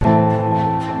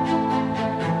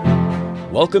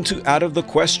Welcome to Out of the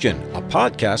Question, a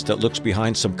podcast that looks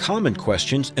behind some common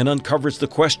questions and uncovers the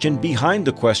question behind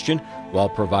the question while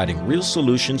providing real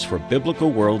solutions for biblical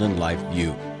world and life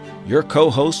view. Your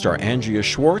co-hosts are Andrea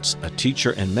Schwartz, a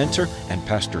teacher and mentor, and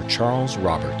Pastor Charles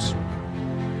Roberts.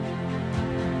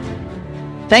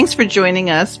 Thanks for joining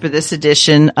us for this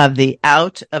edition of the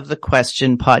Out of the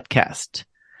Question podcast.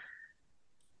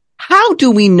 How do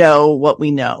we know what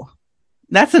we know?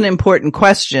 That's an important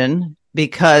question,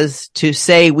 because to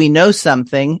say we know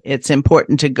something, it's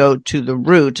important to go to the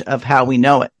root of how we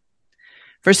know it.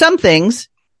 For some things,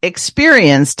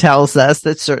 experience tells us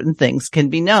that certain things can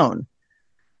be known.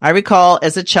 I recall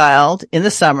as a child, in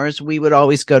the summers, we would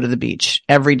always go to the beach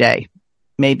every day,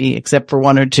 maybe except for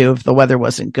one or two if the weather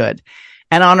wasn't good.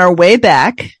 And on our way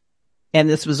back, and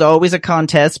this was always a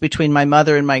contest between my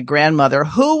mother and my grandmother,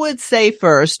 who would say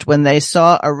first when they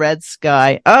saw a red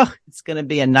sky, "Oh, it's going to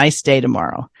be a nice day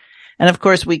tomorrow." And of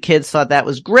course, we kids thought that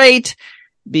was great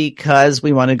because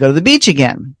we wanted to go to the beach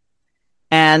again.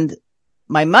 And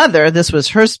my mother, this was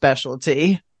her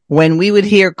specialty, when we would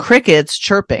hear crickets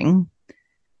chirping,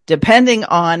 depending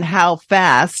on how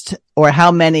fast or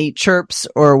how many chirps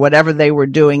or whatever they were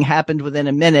doing happened within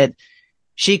a minute,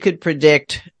 she could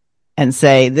predict and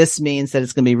say, this means that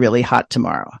it's going to be really hot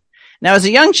tomorrow. Now, as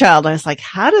a young child, I was like,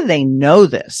 how do they know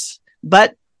this?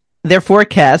 But their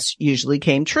forecasts usually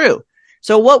came true.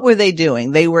 So what were they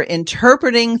doing? They were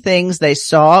interpreting things they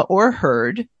saw or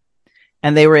heard,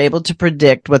 and they were able to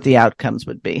predict what the outcomes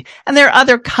would be. And there are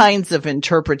other kinds of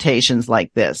interpretations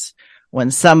like this.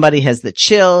 When somebody has the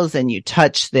chills and you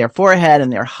touch their forehead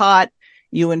and they're hot,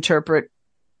 you interpret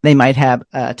they might have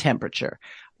a temperature.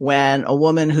 When a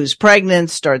woman who's pregnant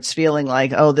starts feeling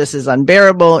like, oh, this is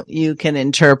unbearable, you can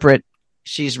interpret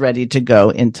she's ready to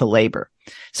go into labor.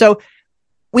 So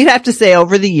we'd have to say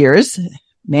over the years,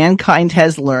 mankind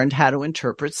has learned how to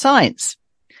interpret signs.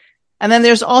 And then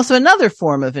there's also another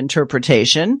form of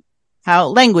interpretation,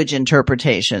 language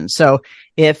interpretation. So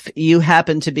if you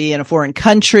happen to be in a foreign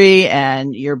country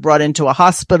and you're brought into a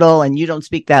hospital and you don't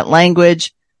speak that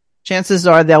language, chances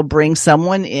are they'll bring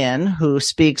someone in who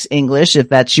speaks English, if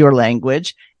that's your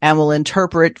language, and will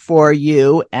interpret for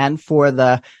you and for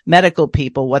the medical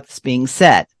people what's being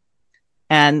said.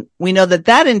 And we know that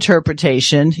that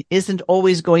interpretation isn't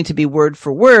always going to be word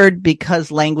for word because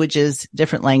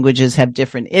different languages have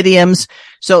different idioms.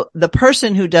 So the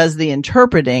person who does the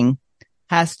interpreting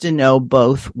has to know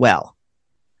both well.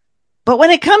 But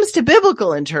when it comes to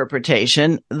biblical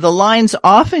interpretation, the lines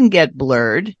often get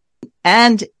blurred.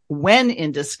 And when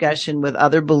in discussion with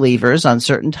other believers on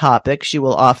certain topics, you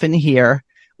will often hear,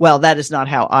 well, that is not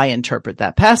how I interpret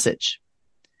that passage.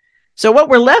 So what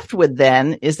we're left with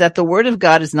then is that the Word of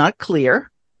God is not clear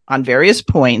on various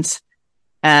points,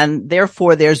 and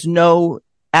therefore there's no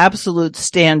absolute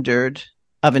standard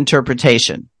of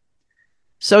interpretation.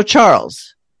 So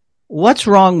Charles, what's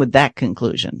wrong with that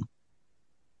conclusion?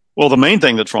 Well, the main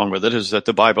thing that's wrong with it is that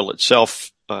the Bible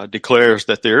itself declares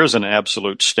that there is an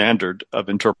absolute standard of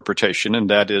interpretation, and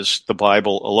that is the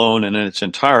Bible alone and in its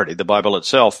entirety. The Bible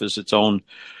itself is its own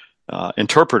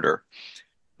interpreter.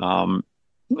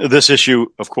 This issue,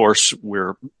 of course,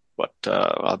 we're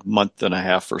a month and a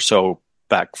half or so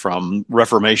back from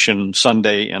Reformation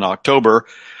Sunday in October,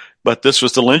 but this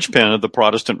was the linchpin of the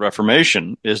Protestant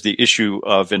Reformation, is the issue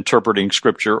of interpreting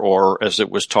Scripture, or as it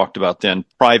was talked about then,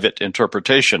 private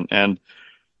interpretation. And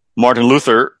Martin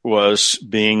Luther was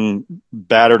being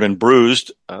battered and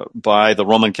bruised by the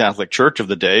Roman Catholic Church of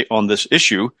the day on this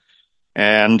issue,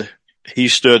 and he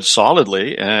stood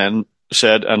solidly and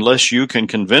said, unless you can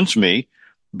convince me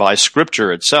by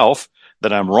Scripture itself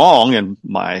that I'm wrong in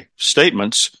my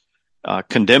statements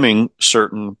condemning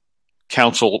certain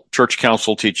church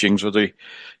council teachings or the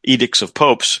edicts of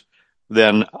popes,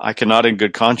 then I cannot in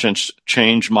good conscience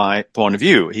change my point of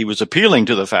view. He was appealing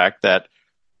to the fact that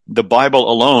the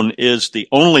Bible alone is the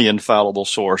only infallible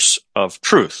source of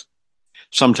truth.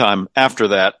 Sometime after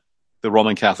that, the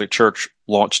Roman Catholic Church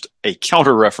launched a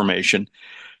counter-reformation,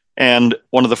 and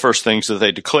one of the first things that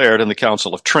they declared in the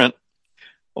Council of Trent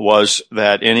was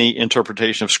that any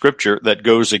interpretation of Scripture that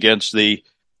goes against the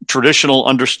traditional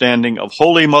understanding of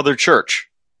Holy Mother Church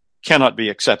cannot be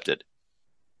accepted.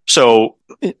 So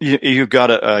you've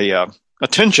got a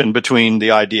tension between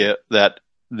the idea that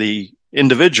the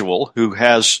individual who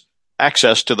has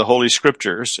access to the Holy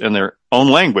Scriptures in their own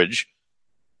language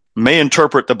may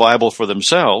interpret the Bible for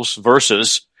themselves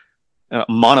versus a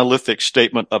monolithic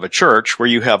statement of a church where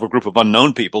you have a group of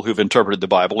unknown people who've interpreted the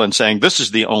Bible and saying this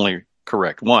is the only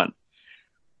correct one.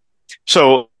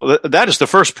 So that is the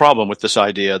first problem with this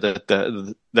idea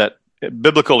that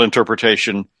biblical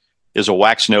interpretation is a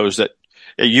wax nose that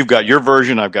you've got your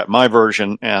version, I've got my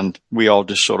version, and we all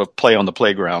just sort of play on the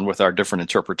playground with our different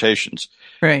interpretations.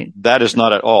 Right. That is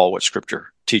not at all what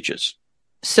Scripture teaches.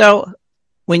 So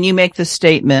when you make the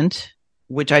statement,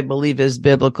 which I believe is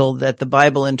biblical, that the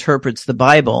Bible interprets the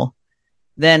Bible,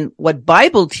 then what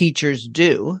Bible teachers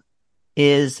do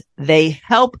is they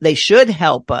should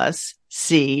help us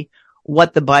see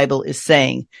what the Bible is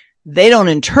saying. They don't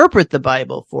interpret the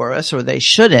Bible for us, or they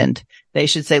shouldn't. They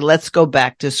should say, let's go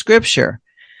back to Scripture.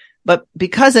 But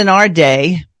because in our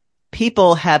day,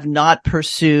 people have not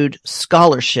pursued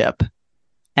scholarship,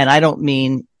 and I don't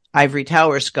mean ivory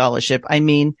tower scholarship. I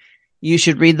mean, you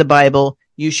should read the Bible.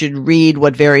 You should read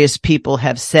what various people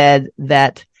have said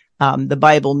that the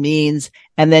Bible means,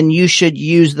 and then you should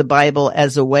use the Bible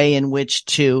as a way in which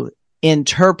to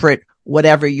interpret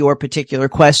whatever your particular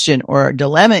question or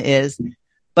dilemma is.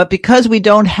 But because we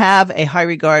don't have a high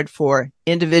regard for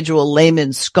individual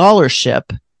layman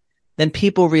scholarship, then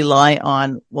people rely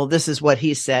on, well, this is what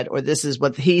he said, or this is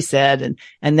what he said.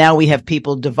 And now we have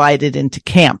people divided into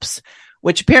camps,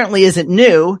 which apparently isn't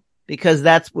new, because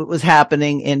that's what was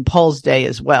happening in Paul's day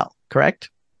as well. Correct?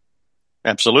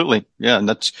 Absolutely. Yeah.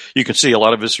 And you can see a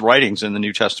lot of his writings in the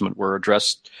New Testament were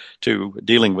addressed to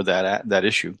dealing with that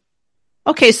issue.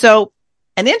 Okay. So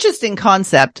an interesting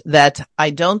concept that I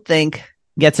don't think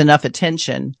gets enough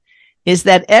attention is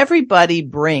that everybody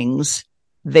brings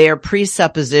their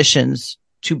presuppositions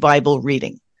to Bible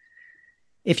reading.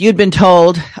 If you'd been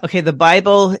told, okay, the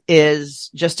Bible is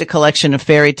just a collection of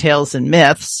fairy tales and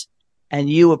myths, and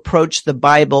you approach the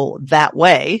Bible that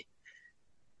way,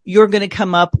 you're going to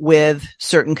come up with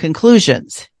certain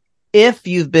conclusions. If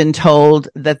you've been told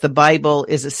that the Bible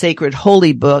is a sacred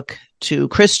holy book to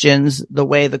Christians, the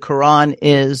way the Quran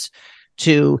is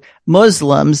to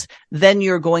Muslims, then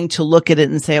you're going to look at it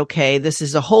and say, okay, this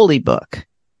is a holy book.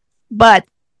 But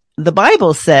the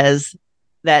Bible says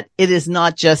that it is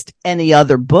not just any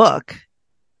other book,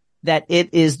 that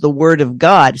it is the Word of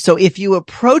God. So if you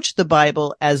approach the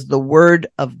Bible as the Word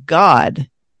of God,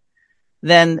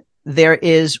 then there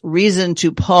is reason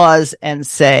to pause and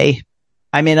say,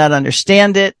 I may not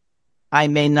understand it. I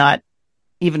may not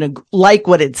even like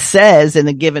what it says in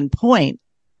a given point.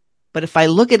 But if I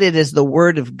look at it as the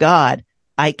Word of God,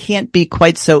 I can't be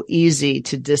quite so easy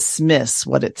to dismiss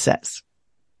what it says.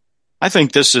 I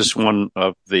think this is one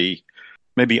of the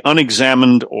maybe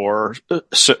unexamined or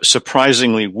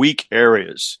surprisingly weak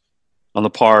areas on the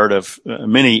part of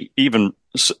many, even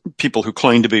people who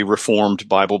claim to be Reformed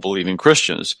Bible-believing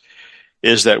Christians,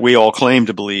 is that we all claim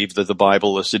to believe that the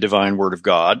Bible is the divine Word of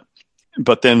God.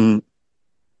 But then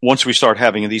once we start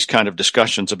having these kind of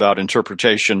discussions about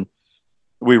interpretation,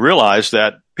 we realize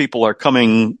that people are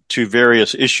coming to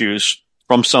various issues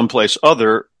from someplace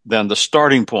other than the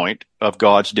starting point of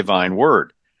God's divine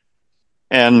Word.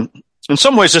 And in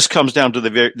some ways, this comes down to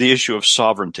the issue of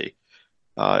sovereignty.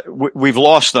 We've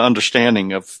lost the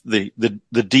understanding of the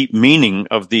deep meaning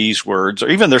of these words, or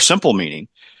even their simple meaning.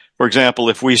 For example,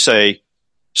 if we say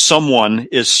someone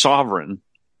is sovereign,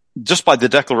 just by the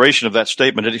declaration of that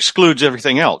statement, it excludes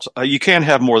everything else. You can't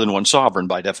have more than one sovereign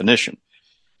by definition.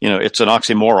 It's an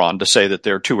oxymoron to say that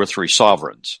there are two or three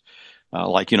sovereigns,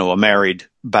 like, a married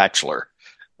bachelor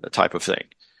type of thing.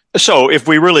 So if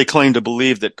we really claim to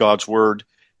believe that God's Word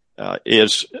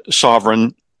is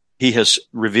sovereign, He has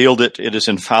revealed it, it is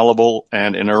infallible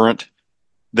and inerrant,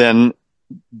 then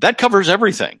that covers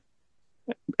everything.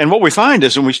 And what we find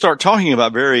is when we start talking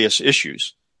about various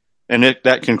issues, and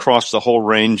that can cross the whole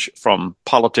range from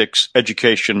politics,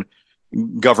 education,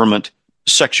 government,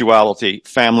 sexuality,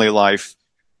 family life,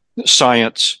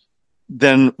 science,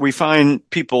 then we find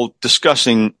people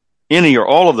discussing any or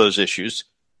all of those issues.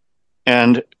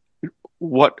 And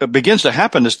what begins to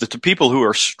happen is that the people who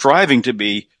are striving to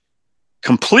be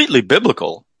completely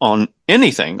biblical on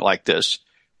anything like this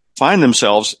find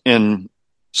themselves in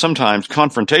sometimes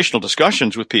confrontational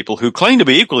discussions with people who claim to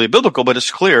be equally biblical, but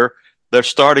it's clear their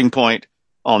starting point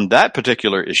on that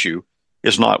particular issue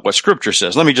is not what Scripture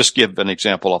says. Let me just give an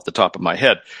example off the top of my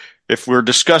head. If we're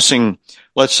discussing,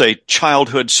 let's say,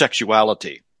 childhood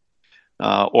sexuality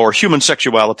or human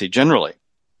sexuality generally,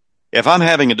 if I'm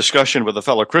having a discussion with a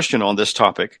fellow Christian on this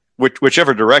topic,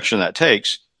 whichever direction that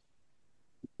takes,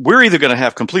 we're either going to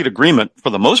have complete agreement for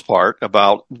the most part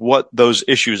about what those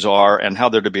issues are and how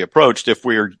they're to be approached if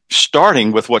we're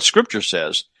starting with what Scripture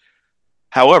says.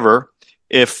 However,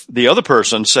 if the other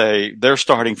person, say, they're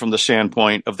starting from the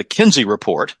standpoint of the Kinsey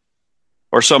Report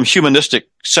or some humanistic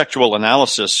sexual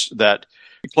analysis that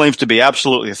claims to be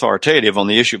absolutely authoritative on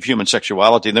the issue of human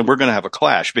sexuality, then we're going to have a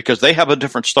clash because they have a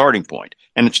different starting point,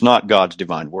 and it's not God's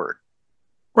divine Word.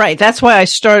 Right. That's why I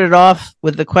started off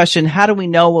with the question, how do we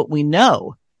know what we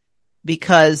know?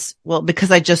 Because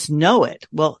I just know it.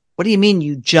 Well, what do you mean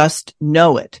you just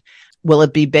know it? Will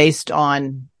it be based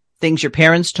on things your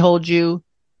parents told you,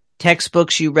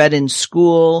 textbooks you read in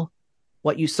school,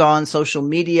 what you saw on social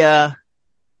media,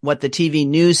 what the TV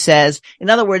news says? In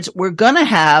other words, we're going to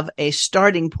have a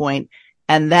starting point,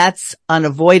 and that's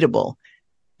unavoidable.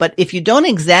 But if you don't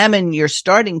examine your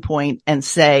starting point and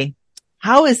say,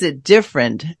 how is it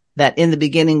different that in the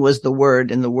beginning was the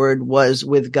Word, and the Word was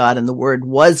with God, and the Word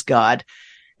was God?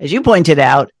 As you pointed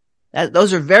out,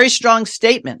 those are very strong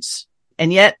statements.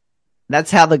 And yet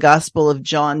that's how the Gospel of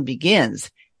John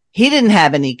begins. He didn't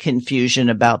have any confusion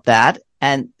about that.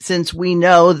 And since we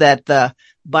know that the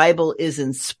Bible is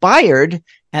inspired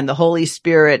and the Holy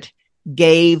Spirit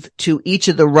gave to each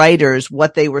of the writers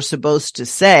what they were supposed to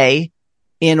say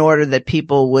in order that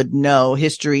people would know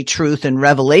history, truth, and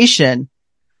revelation,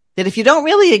 that if you don't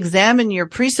really examine your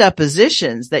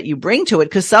presuppositions that you bring to it,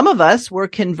 because some of us were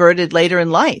converted later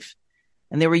in life,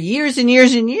 and there were years and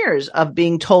years and years of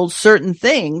being told certain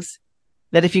things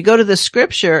that if you go to the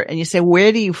scripture and you say,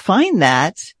 where do you find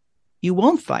that? You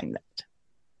won't find that.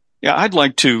 Yeah, I'd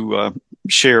like to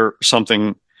share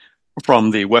something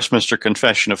from the Westminster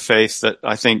Confession of Faith that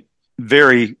I think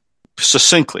very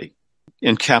succinctly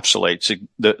encapsulates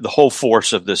the whole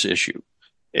force of this issue.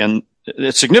 And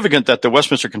it's significant that the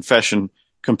Westminster Confession,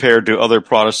 compared to other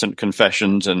Protestant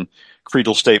confessions and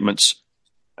creedal statements,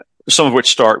 some of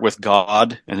which start with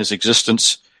God and his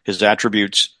existence, his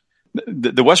attributes,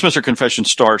 the Westminster Confession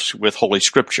starts with Holy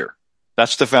Scripture.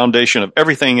 That's the foundation of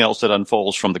everything else that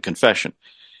unfolds from the confession.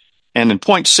 And in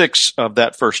point 6 of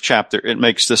that first chapter, it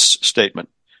makes this statement: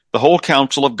 the whole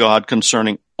counsel of God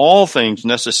concerning all things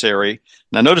necessary.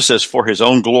 Now notice this: for his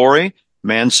own glory,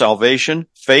 man's salvation,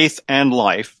 faith, and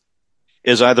life,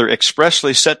 is either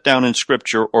expressly set down in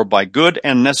Scripture or by good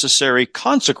and necessary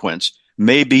consequence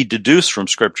may be deduced from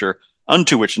Scripture,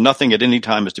 unto which nothing at any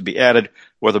time is to be added,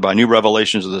 whether by new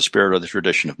revelations of the Spirit or the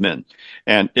tradition of men.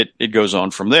 And it goes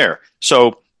on from there.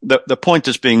 So the point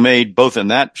that's being made both in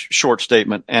that short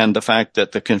statement and the fact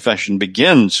that the confession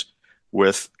begins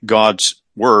with God's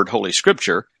Word, Holy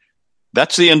Scripture,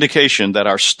 that's the indication that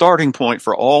our starting point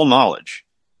for all knowledge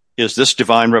is this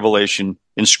divine revelation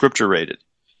in Scripture rated.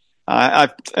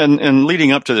 And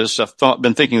leading up to this, I've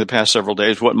been thinking the past several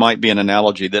days what might be an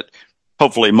analogy that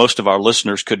hopefully most of our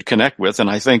listeners could connect with. And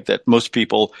I think that most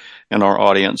people in our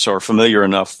audience are familiar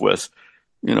enough with,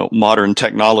 modern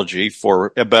technology,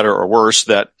 for better or worse,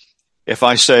 that if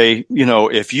I say,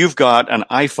 if you've got an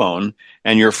iPhone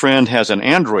and your friend has an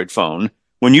Android phone,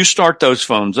 when you start those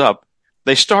phones up,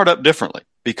 they start up differently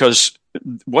because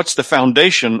what's the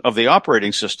foundation of the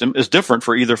operating system is different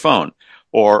for either phone,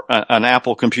 or an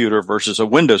Apple computer versus a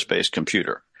Windows-based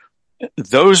computer.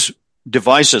 Those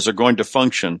devices are going to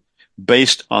function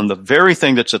based on the very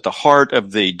thing that's at the heart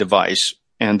of the device,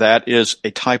 and that is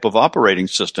a type of operating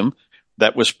system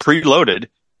that was preloaded,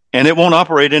 and it won't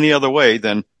operate any other way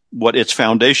than what its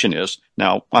foundation is.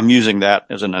 Now, I'm using that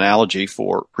as an analogy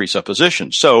for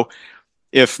presupposition. So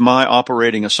if my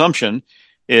operating assumption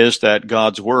is that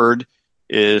God's Word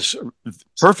is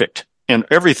perfect in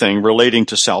everything relating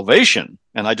to salvation,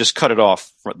 and I just cut it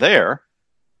off right there,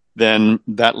 then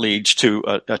that leads to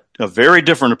a very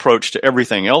different approach to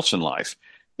everything else in life.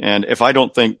 And if I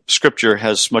don't think Scripture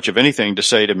has much of anything to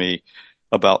say to me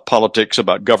about politics,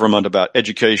 about government, about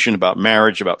education, about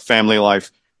marriage, about family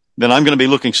life, then I'm going to be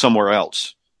looking somewhere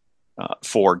else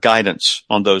for guidance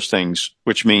on those things,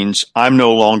 which means I'm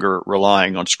no longer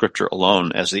relying on Scripture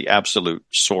alone as the absolute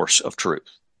source of truth.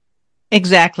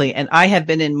 Exactly. And I have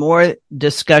been in more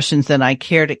discussions than I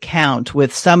care to count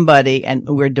with somebody, and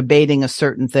we're debating a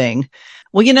certain thing.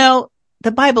 Well,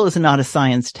 the Bible is not a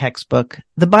science textbook.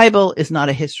 The Bible is not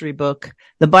a history book.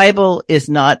 The Bible is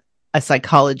not a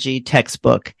psychology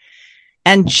textbook.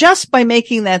 And just by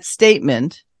making that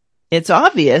statement, it's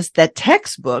obvious that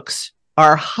textbooks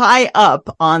are high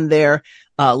up on their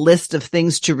list of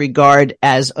things to regard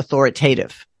as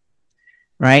authoritative.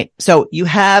 Right? So you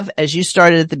have, as you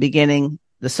started at the beginning,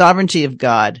 the sovereignty of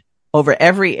God over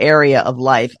every area of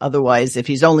life. Otherwise, if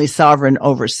he's only sovereign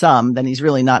over some, then he's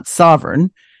really not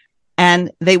sovereign. And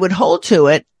they would hold to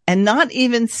it and not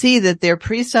even see that their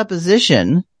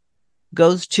presupposition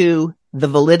goes to the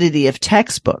validity of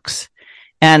textbooks.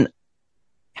 And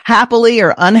happily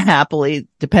or unhappily,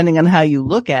 depending on how you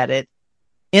look at it,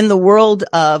 in the world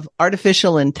of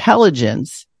artificial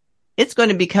intelligence, it's going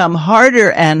to become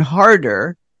harder and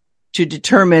harder to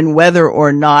determine whether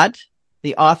or not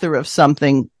the author of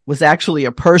something was actually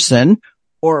a person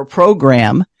or a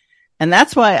program. And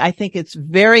that's why I think it's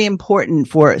very important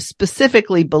for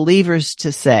specifically believers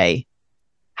to say,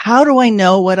 how do I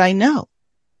know what I know?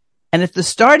 And if the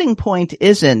starting point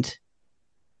isn't,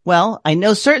 well, I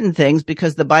know certain things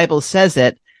because the Bible says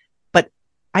it, but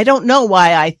I don't know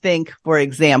why I think, for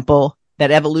example, that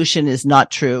evolution is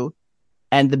not true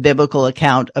and the biblical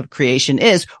account of creation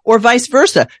is, or vice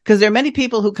versa, because there are many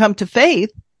people who come to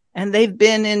faith and they've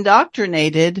been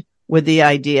indoctrinated with the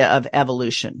idea of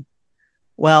evolution.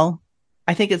 Well,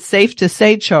 I think it's safe to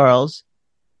say, Charles,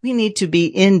 we need to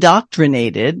be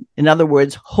indoctrinated. In other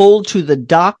words, hold to the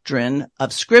doctrine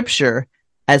of Scripture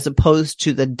as opposed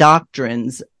to the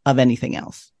doctrines of anything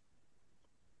else.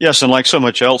 Yes, and like so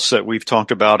much else that we've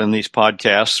talked about in these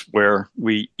podcasts where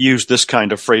we use this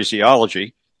kind of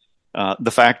phraseology,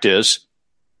 the fact is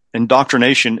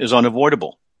indoctrination is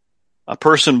unavoidable. A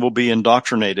person will be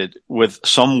indoctrinated with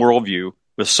some worldview,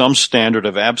 with some standard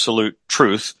of absolute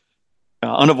truth,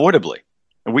 unavoidably.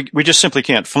 And we just simply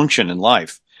can't function in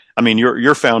life. I mean,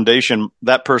 your foundation,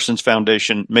 that person's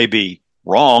foundation may be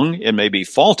wrong, it may be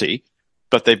faulty,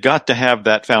 but they've got to have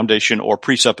that foundation or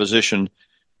presupposition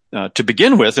to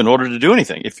begin with in order to do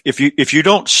anything. If you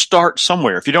don't start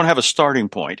somewhere, if you don't have a starting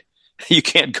point, you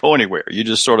can't go anywhere. You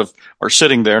just sort of are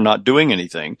sitting there not doing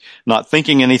anything, not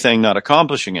thinking anything, not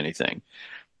accomplishing anything.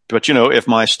 But, if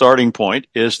my starting point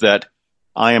is that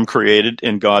I am created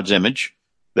in God's image,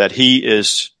 that He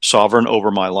is sovereign over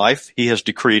my life, He has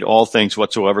decreed all things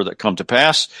whatsoever that come to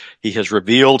pass, He has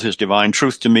revealed His divine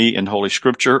truth to me in Holy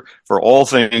Scripture for all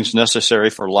things necessary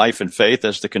for life and faith,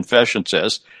 as the confession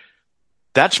says,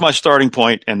 that's my starting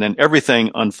point, and then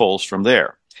everything unfolds from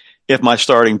there. If my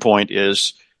starting point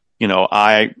is,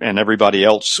 I and everybody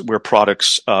else, we're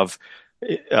products of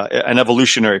an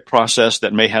evolutionary process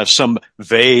that may have some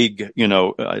vague,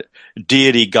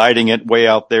 deity guiding it way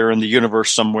out there in the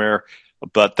universe somewhere,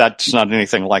 but that's not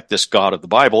anything like this God of the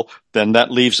Bible, then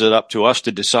that leaves it up to us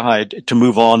to decide to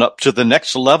move on up to the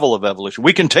next level of evolution.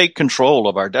 We can take control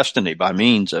of our destiny by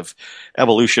means of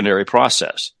evolutionary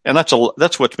process. And that's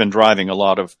what's been driving a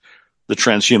lot of the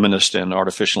transhumanist and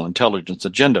artificial intelligence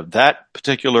agenda, that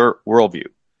particular worldview.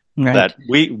 Right. That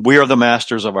we are the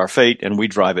masters of our fate and we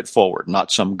drive it forward,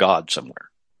 not some God somewhere.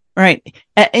 Right.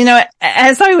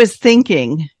 As I was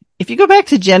thinking, if you go back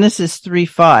to Genesis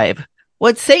 3:5,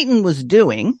 what Satan was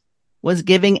doing was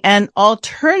giving an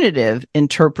alternative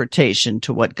interpretation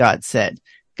to what God said.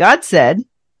 God said,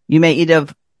 you may eat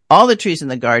of all the trees in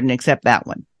the garden except that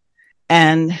one.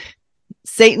 And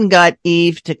Satan got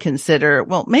Eve to consider,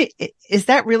 well, is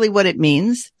that really what it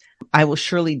means? I will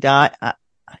surely die.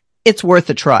 It's worth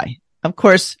a try. Of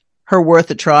course, her worth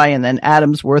a try and then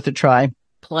Adam's worth a try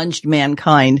plunged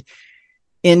mankind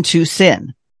into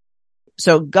sin.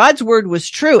 So God's word was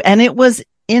true and it was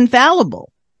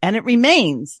infallible and it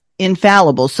remains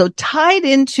infallible. So tied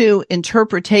into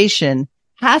interpretation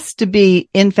has to be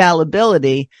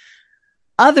infallibility.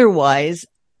 Otherwise,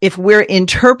 if we're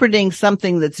interpreting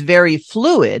something that's very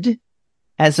fluid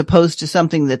as opposed to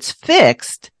something that's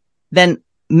fixed, then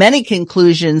many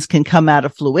conclusions can come out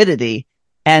of fluidity,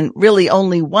 and really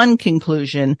only one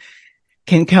conclusion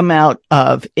can come out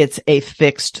of it's a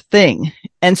fixed thing.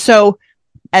 And so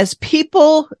as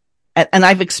people, and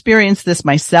I've experienced this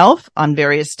myself on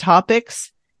various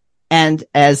topics, and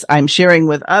as I'm sharing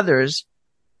with others,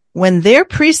 when their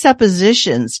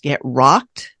presuppositions get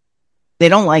rocked, they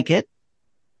don't like it.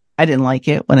 I didn't like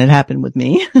it when it happened with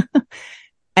me.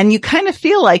 And you kind of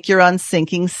feel like you're on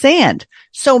sinking sand.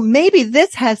 So maybe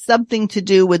this has something to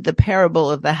do with the parable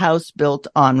of the house built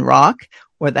on rock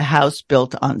or the house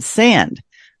built on sand.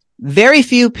 Very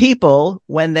few people,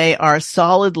 when they are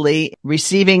solidly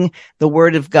receiving the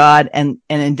word of God and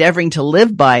endeavoring to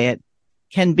live by it,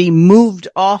 can be moved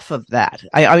off of that.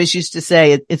 I always used to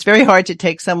say it's very hard to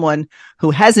take someone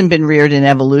who hasn't been reared in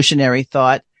evolutionary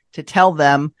thought to tell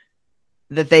them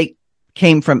that they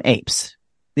came from apes.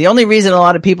 The only reason a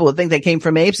lot of people would think they came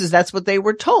from apes is that's what they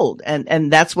were told.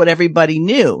 And that's what everybody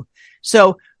knew.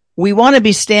 So we want to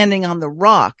be standing on the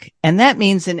rock. And that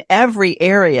means in every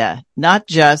area, not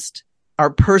just our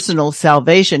personal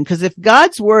salvation. Because if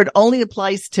God's word only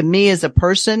applies to me as a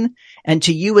person and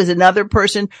to you as another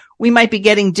person, we might be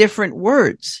getting different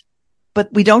words, but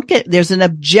there's an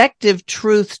objective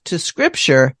truth to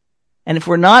Scripture. And if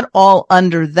we're not all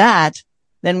under that,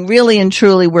 then really and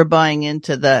truly we're buying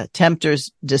into the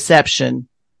tempter's deception.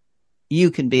 You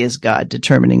can be as God,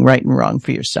 determining right and wrong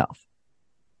for yourself.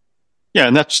 Yeah,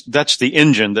 and that's the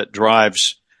engine that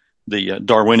drives the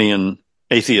Darwinian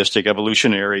atheistic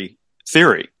evolutionary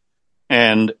theory.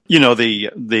 And,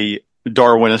 the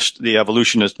Darwinist, the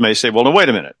evolutionist may say, well, no, wait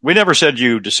a minute. We never said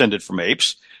you descended from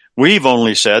apes. We've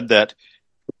only said that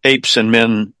apes and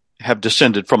men have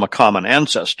descended from a common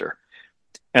ancestor,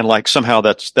 and like somehow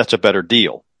that's a better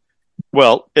deal.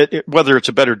 Well, whether it's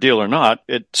a better deal or not,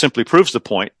 it simply proves the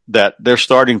point that their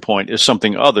starting point is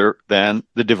something other than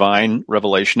the divine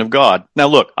revelation of God. Now,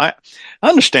 look, I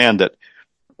understand that,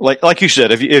 like you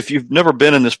said, if you've never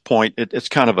been in this point, it's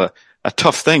kind of a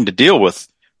tough thing to deal with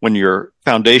when your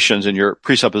foundations and your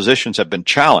presuppositions have been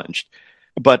challenged.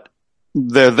 But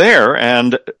they're there,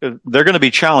 and they're going to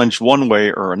be challenged one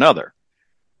way or another.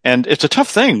 And it's a tough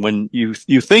thing when you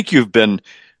think you've been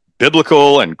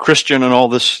biblical and Christian and all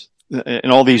this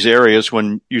in all these areas,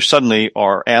 when you suddenly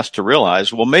are asked to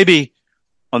realize, well, maybe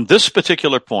on this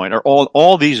particular point, or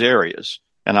all these areas,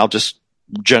 and I'll just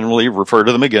generally refer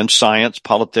to them again: science,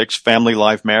 politics, family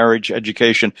life, marriage,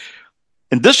 education.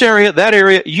 In this area, that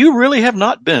area, you really have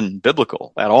not been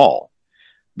biblical at all.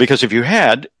 Because if you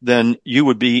had, then you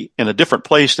would be in a different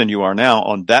place than you are now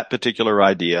on that particular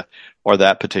idea or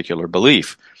that particular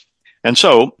belief. And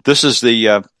so this is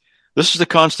the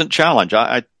constant challenge.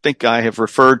 I think I have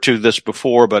referred to this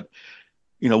before, but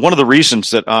one of the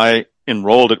reasons that I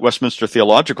enrolled at Westminster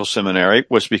Theological Seminary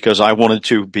was because I wanted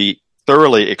to be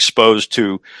thoroughly exposed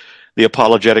to the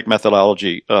apologetic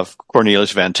methodology of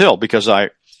Cornelius Van Til, because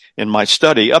in my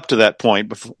study up to that point,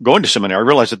 before going to seminary, I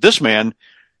realized that this man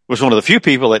was one of the few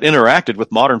people that interacted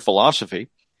with modern philosophy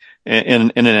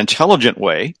in an intelligent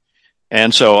way.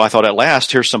 And so I thought, at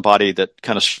last, here's somebody that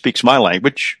kind of speaks my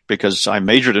language, because I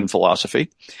majored in philosophy.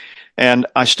 And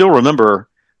I still remember,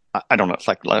 I don't know, it's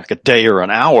like a day or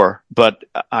an hour, but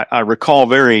I recall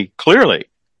very clearly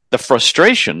the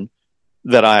frustration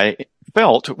that I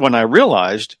felt when I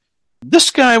realized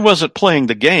this guy wasn't playing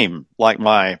the game like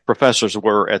my professors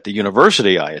were at the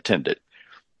university I attended.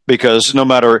 Because no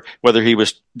matter whether he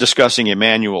was discussing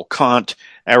Immanuel Kant,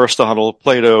 Aristotle,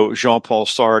 Plato, Jean-Paul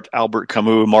Sartre, Albert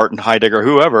Camus, Martin Heidegger,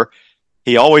 whoever,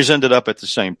 he always ended up at the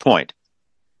same point.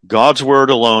 God's word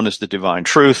alone is the divine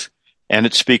truth, and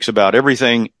it speaks about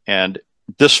everything, and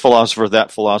this philosopher,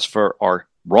 that philosopher are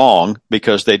wrong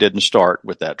because they didn't start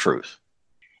with that truth.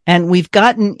 And we've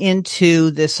gotten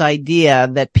into this idea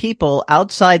that people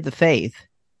outside the faith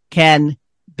can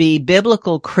be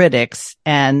biblical critics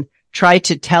and try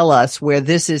to tell us where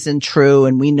this isn't true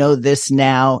and we know this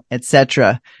now,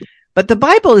 etc. But the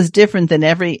Bible is different than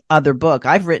every other book.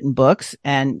 I've written books,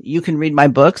 and you can read my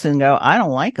books and go, I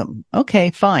don't like them.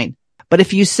 Okay, fine. But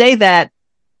if you say that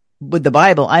with the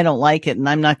Bible, I don't like it and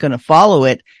I'm not going to follow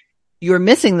it, you're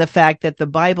missing the fact that the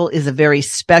Bible is a very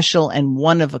special and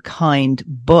one-of-a-kind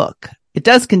book. It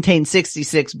does contain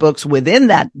 66 books within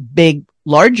that big,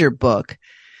 larger book,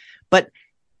 but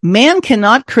man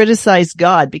cannot criticize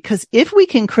God, because if we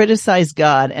can criticize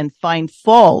God and find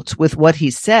fault with what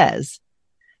he says,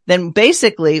 then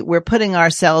basically we're putting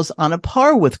ourselves on a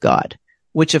par with God,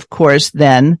 which of course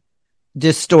then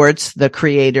distorts the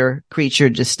creator-creature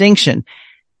distinction.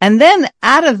 And then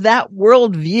out of that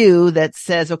worldview that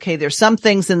says, okay, there's some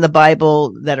things in the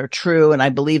Bible that are true and I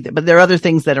believe that, but there are other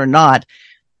things that are not.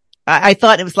 I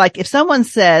thought it was like, if someone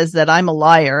says that I'm a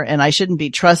liar and I shouldn't be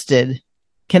trusted,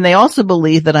 can they also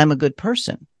believe that I'm a good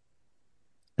person?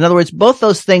 In other words, both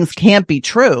those things can't be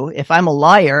true. If I'm a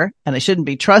liar and I shouldn't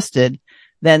be trusted,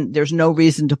 then there's no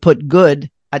reason to put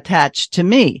good attached to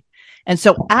me. And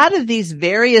so out of these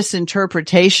various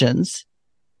interpretations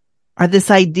are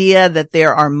this idea that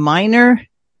there are minor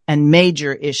and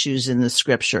major issues in the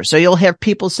scripture. So you'll have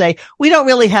people say, we don't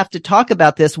really have to talk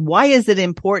about this. Why is it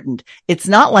important? It's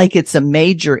not like it's a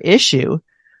major issue.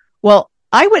 Well,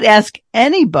 I would ask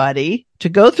anybody to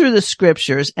go through the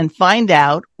scriptures and find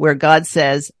out where God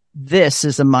says this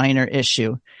is a minor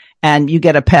issue, and you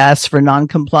get a pass for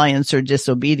noncompliance or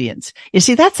disobedience. You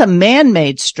see, that's a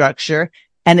man-made structure,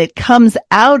 and it comes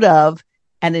out of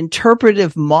an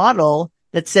interpretive model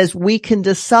that says we can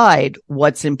decide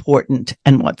what's important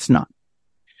and what's not.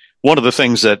 One of the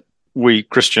things that we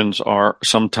Christians are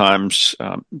sometimes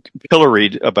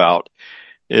pilloried about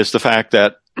is the fact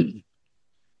that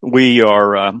we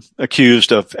are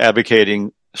accused of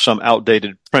advocating some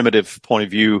outdated, primitive point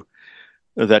of view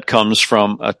that comes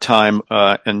from a time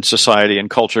in society and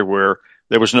culture where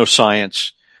there was no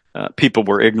science, people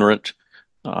were ignorant.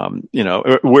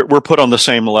 We're put on the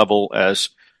same level as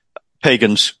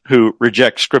pagans who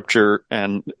reject Scripture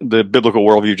and the biblical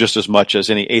worldview just as much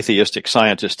as any atheistic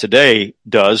scientist today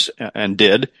does and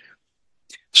did.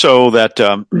 So that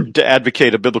to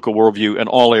advocate a biblical worldview in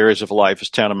all areas of life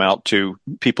is tantamount to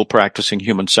people practicing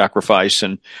human sacrifice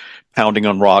and pounding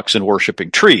on rocks and worshiping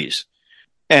trees.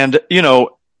 And,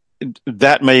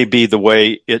 that may be the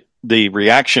way the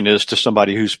reaction is to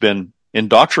somebody who's been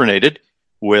indoctrinated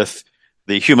with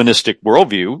the humanistic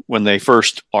worldview when they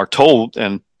first are told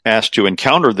and asked to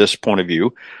encounter this point of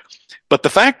view. But the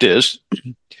fact is,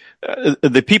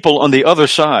 the people on the other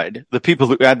side, the people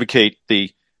who advocate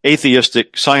the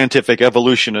atheistic, scientific,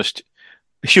 evolutionist,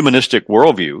 humanistic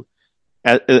worldview,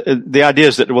 the idea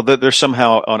is that, well, that they're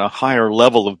somehow on a higher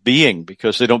level of being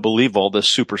because they don't believe all this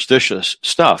superstitious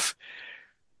stuff.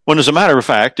 When, as a matter of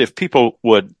fact, if people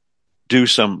would do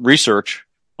some research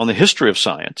on the history of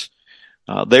science,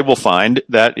 they will find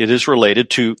that it is related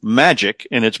to magic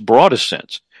in its broadest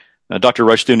sense. Dr.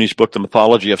 Rushdoony's book, The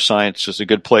Mythology of Science, is a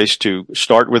good place to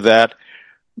start with that.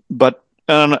 But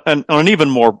on an even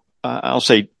more, I'll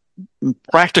say,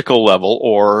 practical level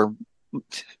or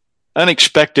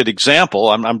unexpected example,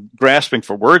 I'm grasping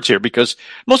for words here because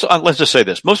let's just say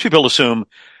this. Most people assume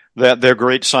that they're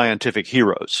great scientific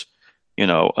heroes. You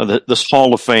know, this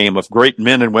hall of fame of great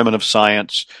men and women of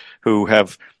science who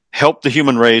have helped the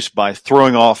human race by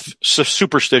throwing off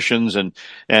superstitions and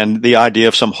the idea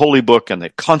of some holy book, and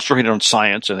they've concentrated on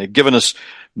science, and they've given us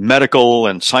medical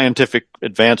and scientific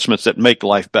advancements that make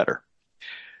life better.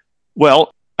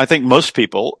 Well, I think most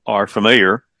people are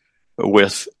familiar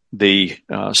with the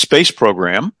space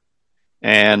program,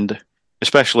 and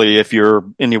especially if you're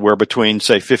anywhere between,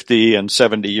 say, 50 and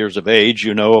 70 years of age,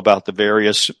 you know about the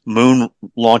various moon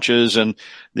launches and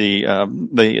the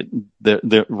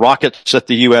rockets that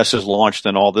the U.S. has launched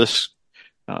and all this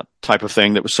type of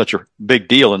thing that was such a big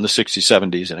deal in the 60s,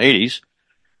 70s, and 80s.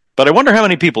 But I wonder how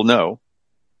many people know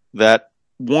that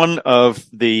one of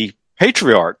the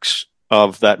patriarchs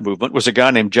of that movement was a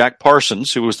guy named Jack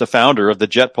Parsons, who was the founder of the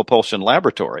Jet Propulsion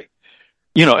Laboratory.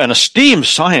 You know, an esteemed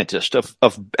scientist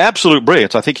of absolute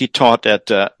brilliance. I think he taught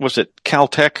at, was it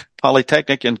Caltech,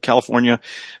 Polytechnic in California?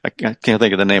 I can't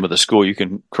think of the name of the school. You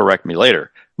can correct me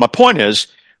later. My point is,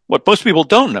 what most people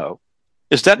don't know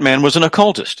is that man was an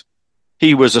occultist.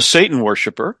 He was a Satan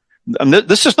worshiper. And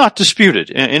this is not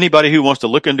disputed. Anybody who wants to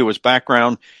look into his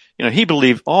background, you know, he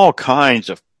believed all kinds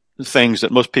of things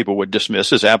that most people would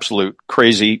dismiss as absolute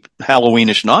crazy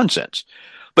Halloweenish nonsense.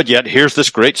 But yet, here's this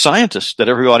great scientist that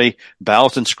everybody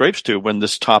bows and scrapes to when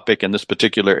this topic and this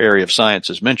particular area of science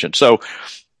is mentioned. So,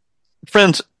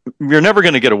 friends, you're never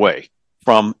going to get away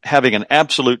from having an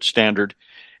absolute standard,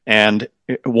 and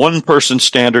one person's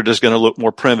standard is going to look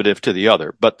more primitive to the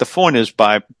other. But the point is,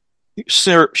 by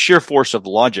sheer force of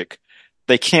logic,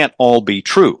 they can't all be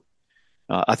true.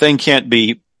 A thing can't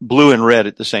be blue and red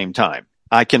at the same time.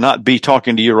 I cannot be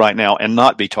talking to you right now and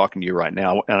not be talking to you right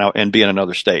now and be in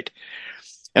another state.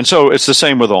 And so it's the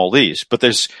same with all these, but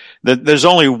there's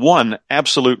only one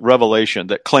absolute revelation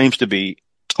that claims to be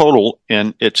total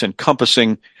in its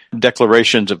encompassing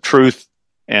declarations of truth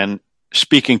and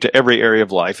speaking to every area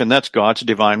of life, and that's God's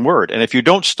divine word. And if you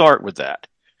don't start with that,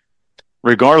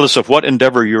 regardless of what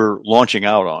endeavor you're launching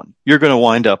out on, you're going to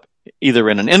wind up either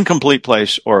in an incomplete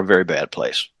place or a very bad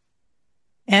place.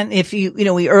 And if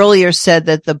we earlier said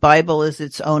that the Bible is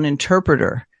its own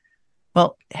interpreter.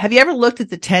 Well, have you ever looked at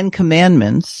the 10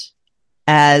 Commandments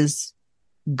as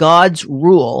God's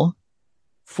rule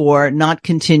for not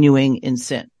continuing in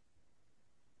sin?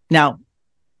 Now,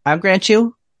 I'll grant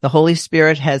you, the Holy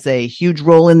Spirit has a huge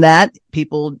role in that.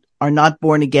 People are not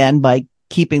born again by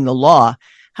keeping the law.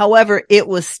 However, it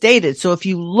was stated. So if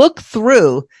you look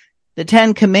through the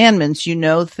 10 Commandments, you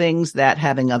know things that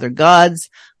having other gods,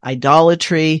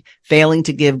 idolatry, failing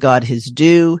to give God his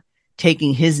due,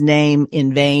 taking his name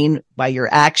in vain by your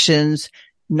actions,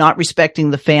 not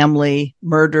respecting the family,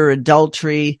 murder,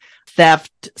 adultery,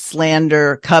 theft,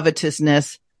 slander,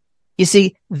 covetousness. You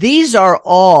see, these are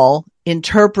all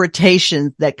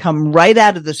interpretations that come right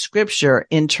out of the scripture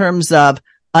in terms of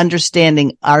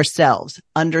understanding ourselves,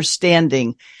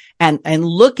 understanding and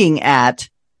looking at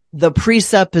the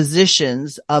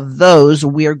presuppositions of those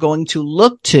we are going to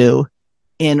look to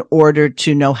in order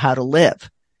to know how to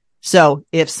live. So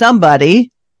if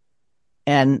somebody,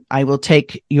 and I will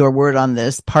take your word on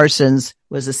this, Parsons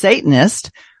was a Satanist,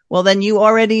 well, then you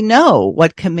already know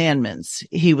what commandments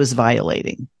he was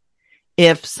violating.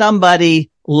 If somebody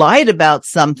lied about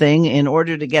something in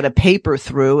order to get a paper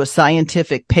through, a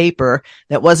scientific paper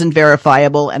that wasn't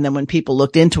verifiable, and then when people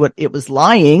looked into it, it was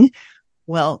lying,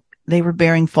 well, they were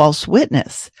bearing false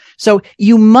witness. So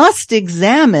you must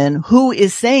examine who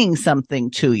is saying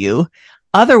something to you.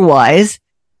 Otherwise,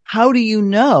 how do you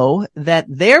know that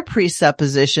their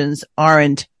presuppositions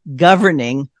aren't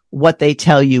governing what they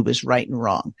tell you is right and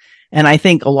wrong? And I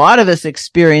think a lot of us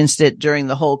experienced it during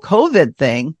the whole COVID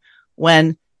thing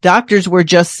when doctors were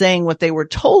just saying what they were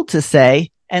told to say,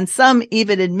 and some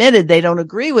even admitted they don't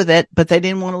agree with it, but they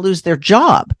didn't want to lose their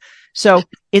job. So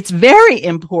it's very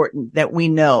important that we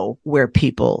know where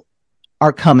people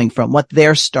are coming from, what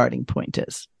their starting point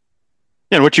is.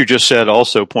 And what you just said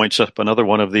also points up another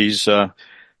one of these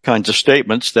kinds of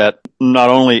statements, that not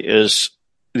only is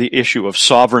the issue of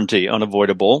sovereignty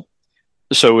unavoidable,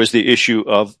 so is the issue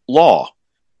of law.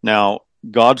 Now,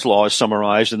 God's law is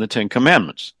summarized in the Ten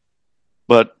Commandments.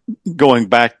 But going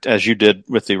back, as you did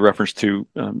with the reference to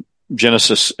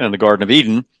Genesis and the Garden of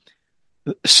Eden,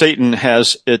 Satan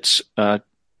has its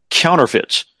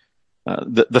counterfeits,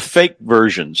 the fake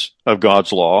versions of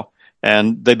God's law,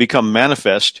 and they become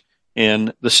manifest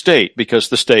in the state, because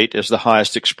the state is the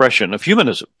highest expression of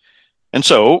humanism. And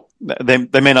so they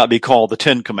may not be called the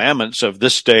Ten Commandments of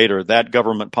this state or that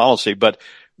government policy, but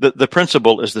the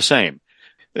principle is the same.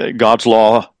 God's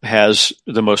law has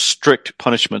the most strict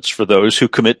punishments for those who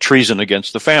commit treason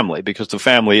against the family, because the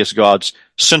family is God's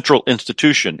central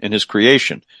institution in his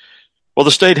creation. Well,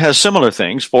 the state has similar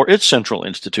things for its central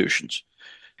institutions.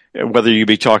 Whether you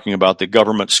be talking about the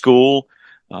government school,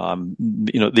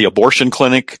 the abortion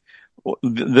clinic,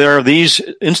 there are these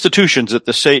institutions that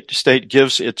the state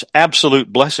gives its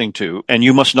absolute blessing to, and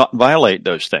you must not violate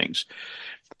those things.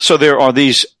 So there are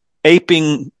these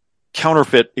aping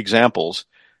counterfeit examples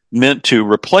meant to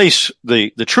replace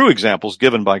the true examples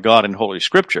given by God in Holy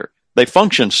Scripture. They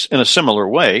function in a similar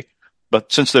way,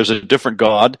 but since there's a different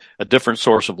God, a different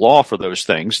source of law for those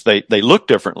things, they look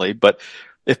differently. But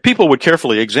if people would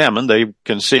carefully examine, they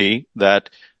can see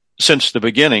that since the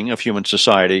beginning of human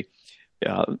society,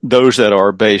 those that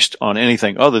are based on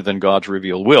anything other than God's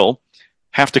revealed will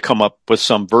have to come up with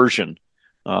some version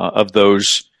of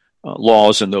those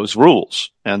laws and those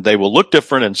rules, and they will look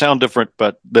different and sound different,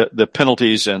 but the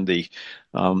penalties and the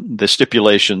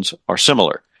stipulations are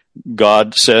similar.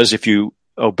 God says, if you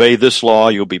obey this law,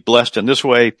 you'll be blessed in this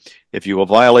way. If you will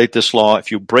violate this law,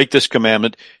 if you break this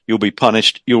commandment, you'll be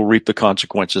punished. You'll reap the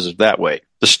consequences of that way.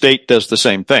 The state does the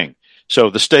same thing. So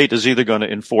the state is either going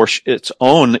to enforce its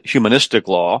own humanistic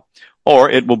law, or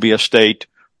it will be a state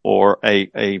or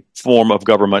a form of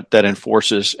government that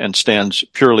enforces and stands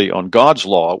purely on God's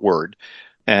law word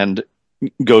and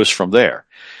goes from there.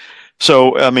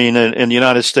 So, I mean, in the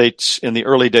United States, in the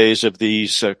early days of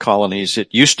these colonies,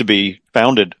 it used to be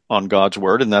founded on God's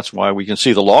word, and that's why we can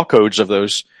see the law codes of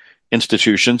those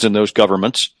institutions and those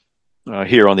governments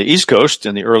here on the East Coast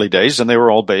in the early days, and they were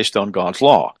all based on God's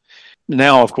law.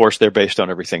 Now, of course, they're based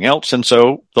on everything else, and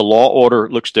so the law order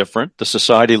looks different, the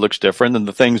society looks different, and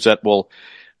the things that will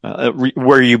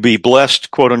where you be blessed,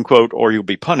 quote unquote, or you'll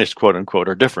be punished, quote unquote,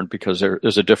 are different because there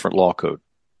is a different law code.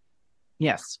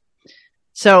 Yes.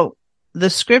 So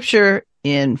the scripture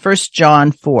in 1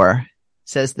 John 4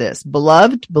 says this: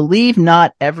 "Beloved, believe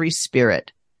not every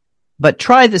spirit, but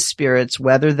try the spirits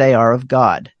whether they are of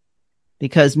God,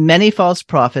 because many false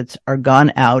prophets are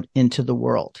gone out into the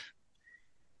world."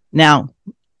 Now,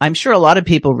 I'm sure a lot of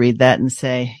people read that and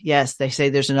say, yes, they say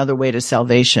there's another way to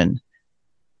salvation.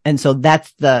 And so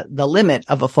that's the limit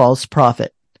of a false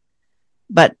prophet.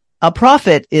 But a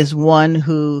prophet is one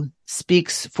who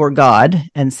speaks for God.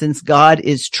 And since God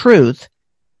is truth,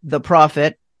 the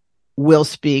prophet will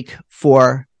speak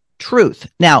for truth.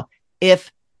 Now,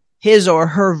 if his or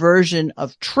her version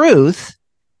of truth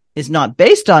is not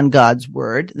based on God's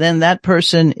word, then that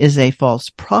person is a false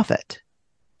prophet,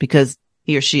 because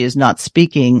he or she is not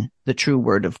speaking the true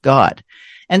word of God.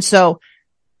 And so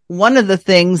one of the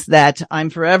things that I'm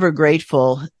forever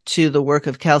grateful to the work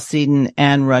of Chalcedon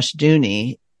and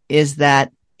Rushdoony is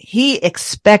that he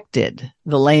expected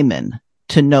the layman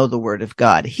to know the word of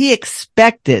God. He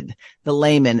expected the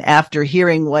layman, after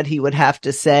hearing what he would have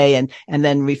to say and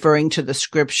then referring to the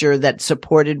scripture that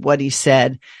supported what he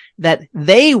said, that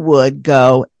they would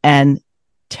go and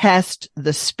test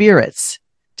the spirits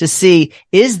to see,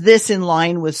 is this in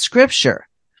line with scripture?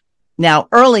 Now,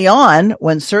 early on,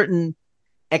 when certain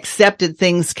accepted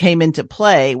things came into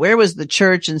play, where was the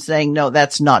church in saying, no,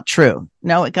 that's not true?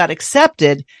 No, it got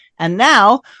accepted. And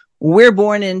now we're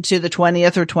born into the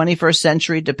 20th or 21st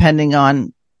century, depending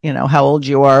on, how old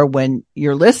you are when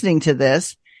you're listening to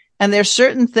this. And there's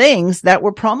certain things that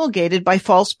were promulgated by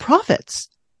false prophets,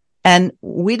 and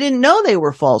we didn't know they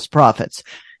were false prophets.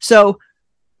 So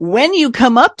when you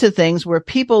come up to things where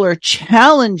people are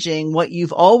challenging what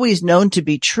you've always known to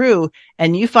be true,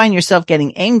 and you find yourself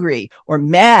getting angry or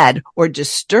mad or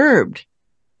disturbed,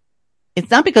 it's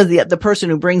not because the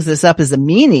person who brings this up is a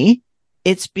meanie.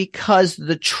 It's because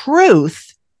the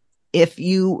truth, if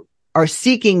you are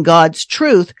seeking God's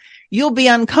truth, you'll be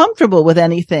uncomfortable with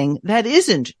anything that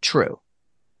isn't true.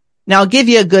 Now, I'll give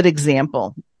you a good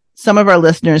example. Some of our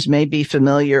listeners may be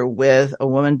familiar with a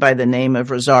woman by the name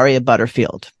of Rosaria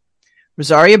Butterfield.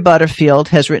 Rosaria Butterfield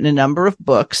has written a number of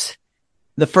books.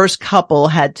 The first couple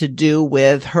had to do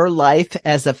with her life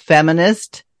as a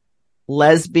feminist,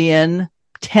 lesbian,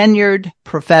 tenured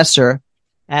professor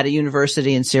at a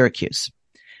university in Syracuse,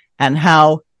 and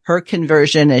how her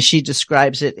conversion, as she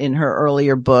describes it in her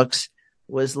earlier books,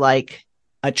 was like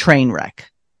a train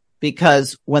wreck.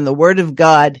 Because when the word of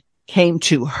God came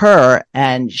to her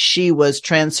and she was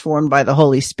transformed by the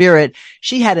Holy Spirit,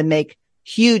 she had to make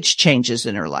huge changes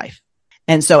in her life.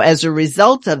 And so as a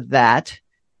result of that,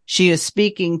 she is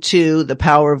speaking to the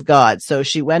power of God. So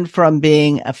she went from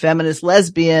being a feminist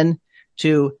lesbian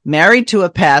to married to a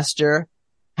pastor,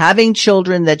 having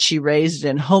children that she raised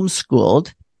and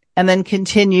homeschooled, and then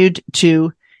continued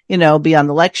to, be on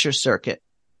the lecture circuit.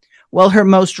 Well, her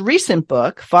most recent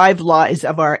book, 5 Lies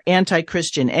of Our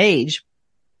Anti-Christian Age,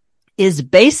 is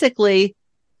basically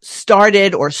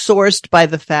started or sourced by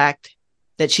the fact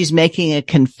that she's making a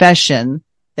confession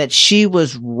that she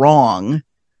was wrong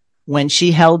when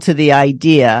she held to the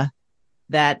idea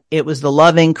that it was the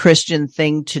loving Christian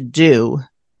thing to do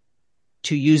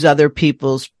to use other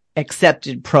people's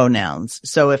accepted pronouns.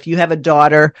 So if you have a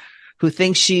daughter who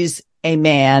thinks she's a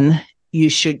man, you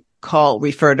should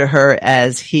refer to her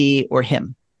as he or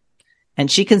him.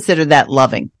 And she considered that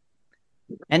loving.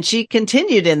 And she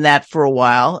continued in that for a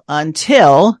while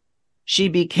until she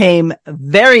became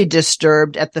very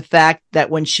disturbed at the fact that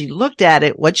when she looked at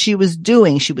it, what she was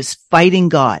doing, she was fighting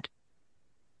God.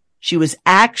 She was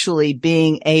actually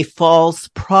being a false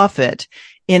prophet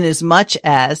in as much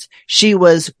as she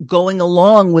was going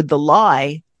along with the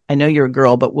lie. I know you're a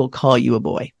girl, but we'll call you a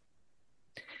boy.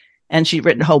 And she'd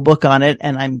written a whole book on it,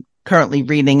 and I'm currently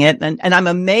reading it. And I'm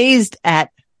amazed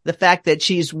at the fact that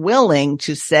she's willing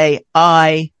to say,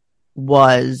 I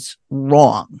was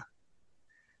wrong.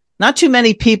 Not too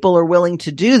many people are willing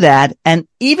to do that. And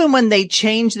even when they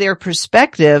change their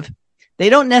perspective, they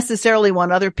don't necessarily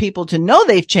want other people to know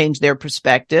they've changed their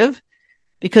perspective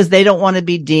because they don't want to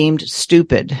be deemed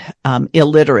stupid,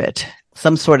 illiterate,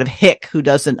 some sort of hick who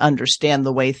doesn't understand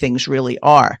the way things really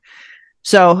are.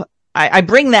 So I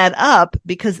bring that up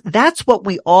because that's what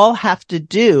we all have to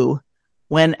do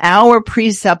when our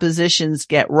presuppositions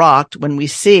get rocked, when we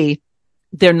see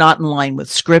they're not in line with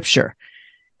Scripture.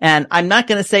 And I'm not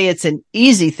going to say it's an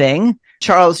easy thing.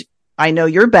 Charles, I know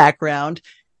your background.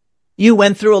 You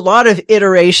went through a lot of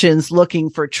iterations looking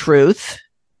for truth,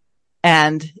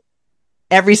 and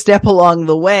every step along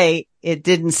the way, it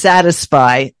didn't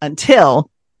satisfy until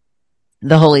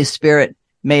the Holy Spirit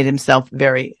made himself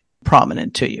very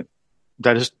prominent to you.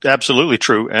 That is absolutely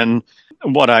true. And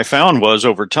what I found was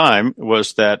over time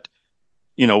was that,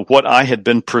 what I had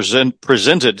been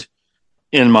presented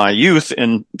in my youth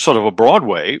in sort of a broad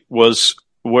way was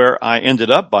where I ended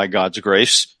up by God's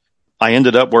grace. I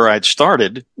ended up where I'd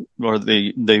started, or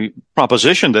the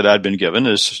proposition that I'd been given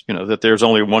is, that there's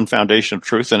only one foundation of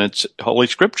truth, and it's Holy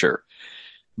Scripture.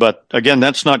 But again,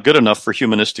 that's not good enough for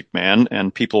humanistic man,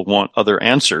 and people want other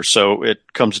answers. So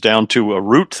it comes down to a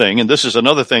root thing. And this is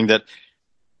another thing that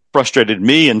frustrated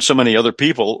me and so many other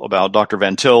people about Dr.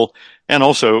 Van Til and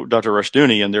also Dr.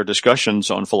 Rushdoony and their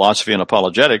discussions on philosophy and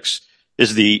apologetics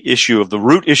is the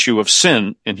root issue of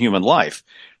sin in human life.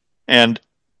 And,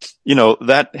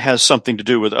 that has something to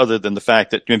do with other than the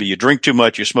fact that maybe you drink too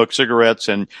much, you smoke cigarettes,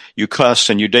 and you cuss,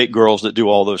 and you date girls that do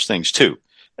all those things too.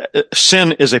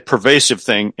 Sin is a pervasive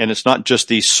thing, and it's not just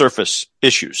these surface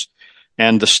issues.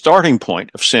 And the starting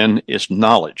point of sin is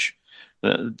knowledge.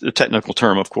 The technical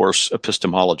term, of course,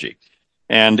 epistemology.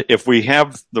 And if we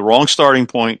have the wrong starting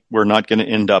point, we're not going to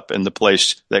end up in the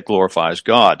place that glorifies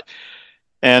God.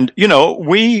 And,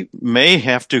 we may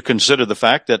have to consider the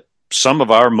fact that some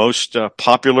of our most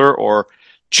popular or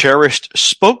cherished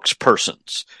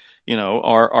spokespersons,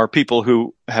 are people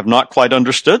who have not quite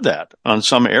understood that on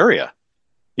some area.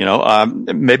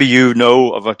 Maybe you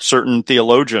know of a certain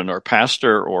theologian or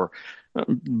pastor or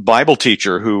Bible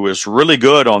teacher who is really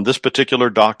good on this particular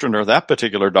doctrine or that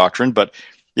particular doctrine, but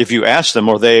if you ask them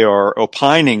or they are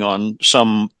opining on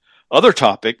some other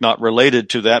topic not related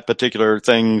to that particular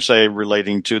thing, say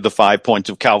relating to the 5 points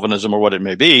of Calvinism or what it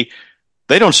may be,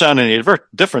 they don't sound any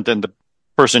different than the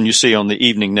person you see on the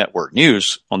evening network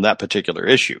news on that particular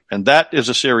issue. And that is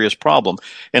a serious problem.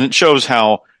 And it shows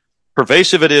how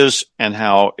pervasive it is and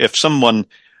how if someone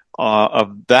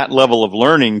of that level of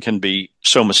learning can be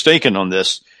so mistaken on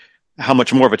this, how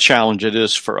much more of a challenge it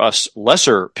is for us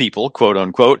lesser people, quote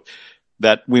unquote,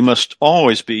 that we must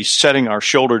always be setting our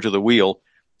shoulder to the wheel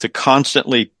to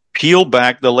constantly peel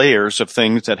back the layers of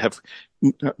things that have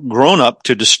grown up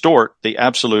to distort the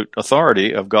absolute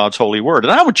authority of God's holy word.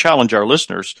 And I would challenge our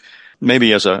listeners,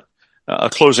 maybe as a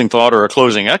closing thought or a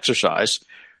closing exercise,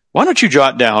 why don't you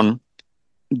jot down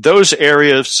those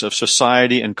areas of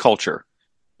society and culture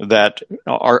that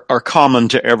are common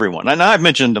to everyone. And I've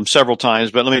mentioned them several times,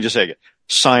 but let me just say it.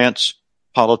 science,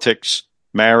 politics,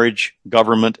 marriage,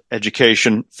 government,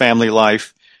 education, family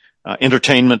life,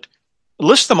 entertainment.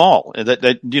 List them all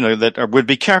that would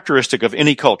be characteristic of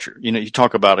any culture. You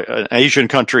talk about an Asian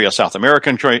country, a South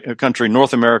American country,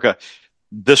 North America,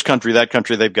 this country, that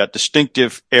country. They've got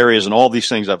distinctive areas and all these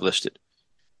things I've listed.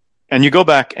 And you go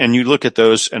back and you look at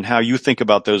those and how you think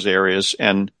about those areas.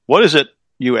 And what is it,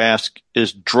 you ask,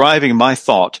 is driving my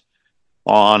thought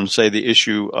on, say, the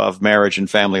issue of marriage and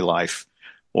family life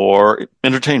or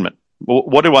entertainment?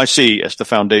 What do I see as the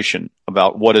foundation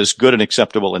about what is good and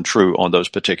acceptable and true on those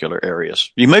particular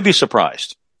areas? You may be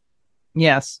surprised.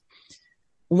 Yes.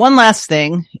 One last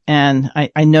thing, and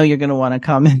I know you're going to want to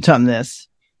comment on this.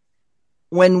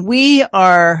 When we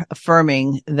are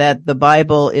affirming that the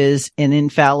Bible is an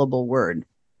infallible word,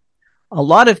 a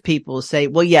lot of people say,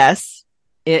 well, yes,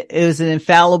 it is an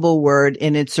infallible word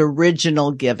in its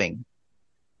original giving.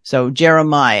 So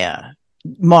Jeremiah,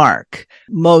 Mark,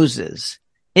 Moses,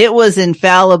 it was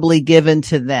infallibly given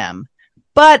to them.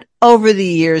 But over the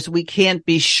years, we can't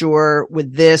be sure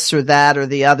with this or that or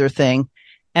the other thing.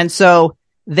 And so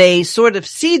they sort of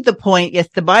cede the point. Yes,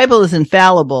 the Bible is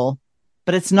infallible,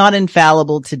 but it's not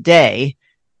infallible today.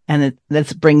 And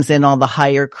that brings in all the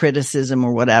higher criticism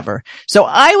or whatever. So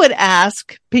I would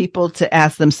ask people to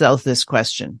ask themselves this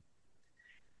question.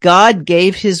 God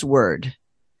gave his word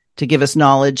to give us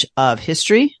knowledge of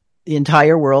history, the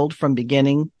entire world from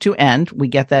beginning to end. We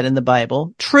get that in the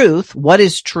Bible. Truth. What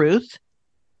is truth?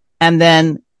 And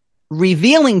then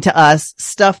revealing to us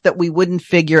stuff that we wouldn't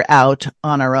figure out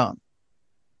on our own.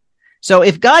 So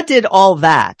if God did all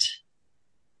that,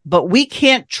 but we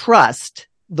can't trust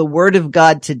the word of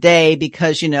God today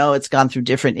because, it's gone through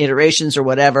different iterations or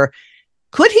whatever,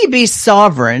 could he be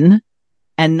sovereign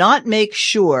and not make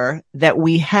sure that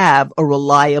we have a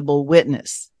reliable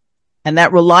witness? And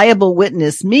that reliable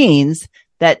witness means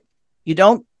that you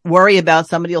don't worry about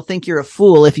somebody will think you're a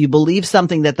fool if you believe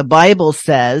something that the Bible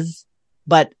says,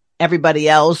 but everybody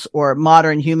else or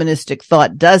modern humanistic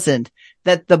thought doesn't,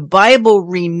 that the Bible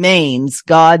remains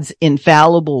God's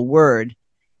infallible word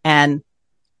and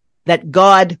that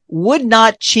God would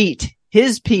not cheat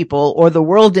his people or the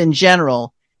world in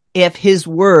general if his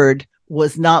word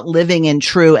was not living and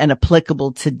true and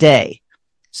applicable today.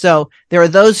 So there are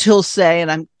those who'll say,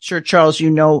 and I'm sure, Charles, you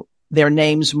know their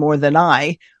names more than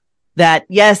I, that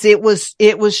yes, it was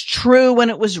true when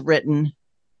it was written,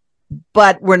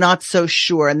 but we're not so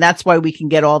sure. And that's why we can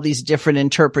get all these different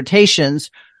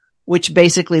interpretations, which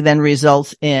basically then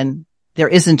results in there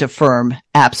isn't a firm,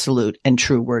 absolute, and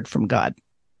true word from God.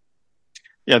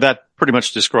 Yeah, that pretty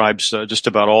much describes just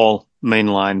about all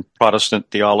mainline Protestant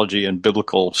theology and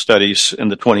biblical studies in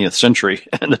the 20th century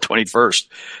and the 21st.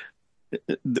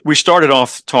 We started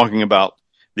off talking about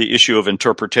the issue of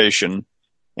interpretation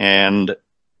and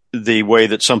the way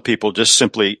that some people just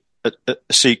simply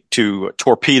seek to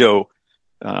torpedo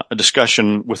a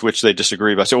discussion with which they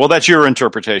disagree by saying, well, that's your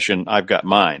interpretation, I've got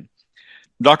mine.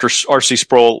 Dr. R.C.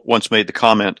 Sproul once made the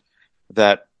comment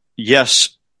that,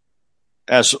 yes,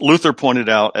 as Luther pointed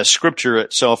out, as Scripture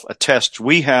itself attests,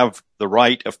 we have the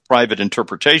right of private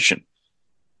interpretation.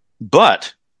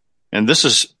 But, and this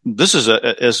is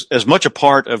as much a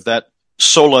part of that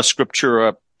sola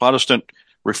scriptura Protestant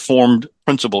Reformed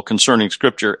principle concerning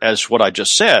Scripture as what I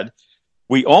just said,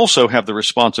 we also have the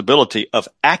responsibility of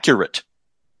accurate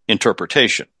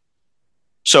interpretation.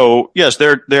 So, yes,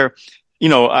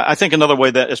 I think another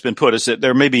way that has been put is that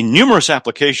there may be numerous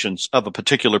applications of a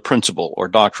particular principle or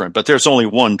doctrine, but there's only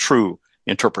one true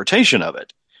interpretation of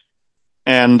it.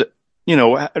 And,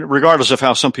 regardless of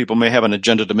how some people may have an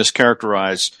agenda to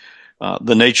mischaracterize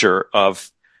the nature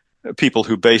of people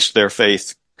who base their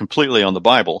faith completely on the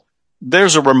Bible,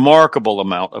 there's a remarkable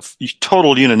amount of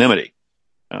total unanimity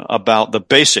about the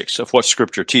basics of what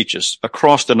Scripture teaches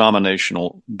across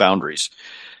denominational boundaries.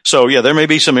 So, yeah, there may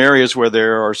be some areas where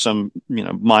there are some,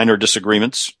 minor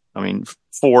disagreements. I mean,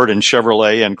 Ford and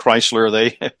Chevrolet and Chrysler,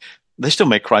 they still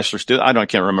make Chryslers too. I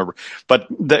can't remember. But,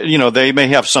 they may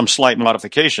have some slight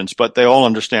modifications, but they all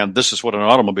understand this is what an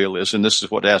automobile is and this is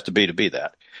what it has to be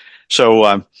that.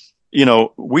 So,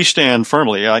 we stand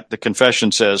firmly, like the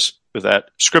confession says, that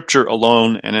Scripture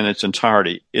alone and in its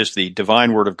entirety is the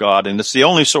divine word of God, and it's the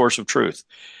only source of truth.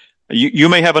 You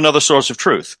may have another source of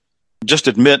truth. Just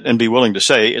admit and be willing to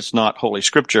say it's not Holy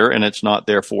Scripture and it's not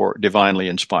therefore divinely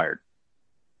inspired.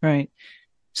 Right.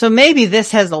 So maybe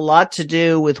this has a lot to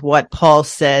do with what Paul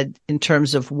said in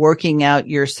terms of working out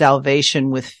your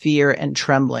salvation with fear and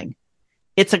trembling.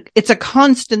 It's a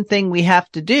constant thing we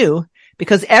have to do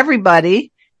because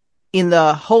everybody in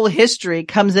the whole history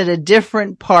comes at a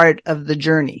different part of the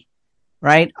journey,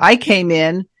 right? I came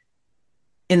in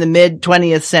in the mid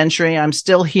 20th century. I'm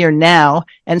still here now.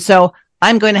 And so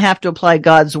I'm going to have to apply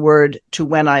God's word to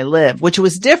when I live, which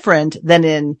was different than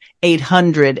in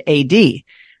 800 AD,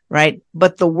 right?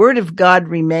 But the word of God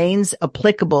remains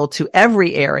applicable to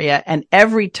every area and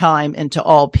every time and to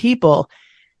all people.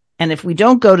 And if we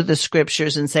don't go to the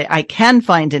scriptures and say, I can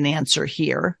find an answer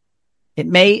here, it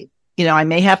may, I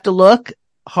may have to look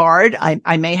hard.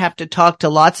 I may have to talk to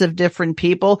lots of different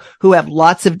people who have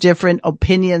lots of different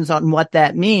opinions on what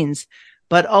that means.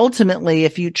 But ultimately,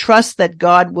 if you trust that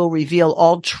God will reveal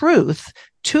all truth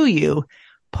to you,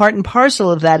 part and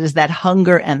parcel of that is that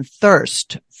hunger and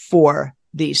thirst for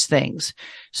these things.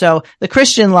 So the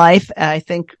Christian life, I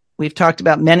think we've talked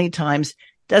about many times,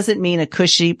 doesn't mean a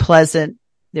cushy, pleasant,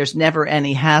 there's never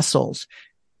any hassles.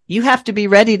 You have to be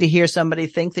ready to hear somebody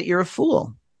think that you're a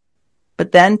fool.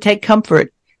 But then take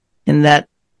comfort in that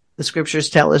the scriptures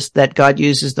tell us that God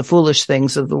uses the foolish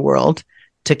things of the world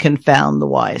to confound the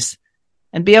wise.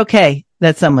 And be okay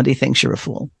that somebody thinks you're a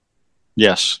fool.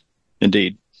 Yes,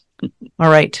 indeed. All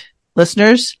right.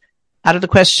 Listeners, Out of the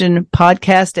Question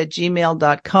podcast at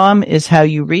gmail.com is how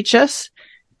you reach us.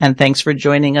 And thanks for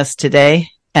joining us today.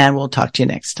 And we'll talk to you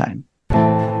next time.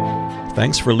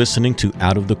 Thanks for listening to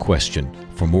Out of the Question.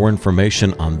 For more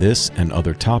information on this and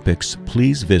other topics,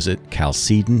 please visit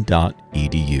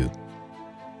chalcedon.edu.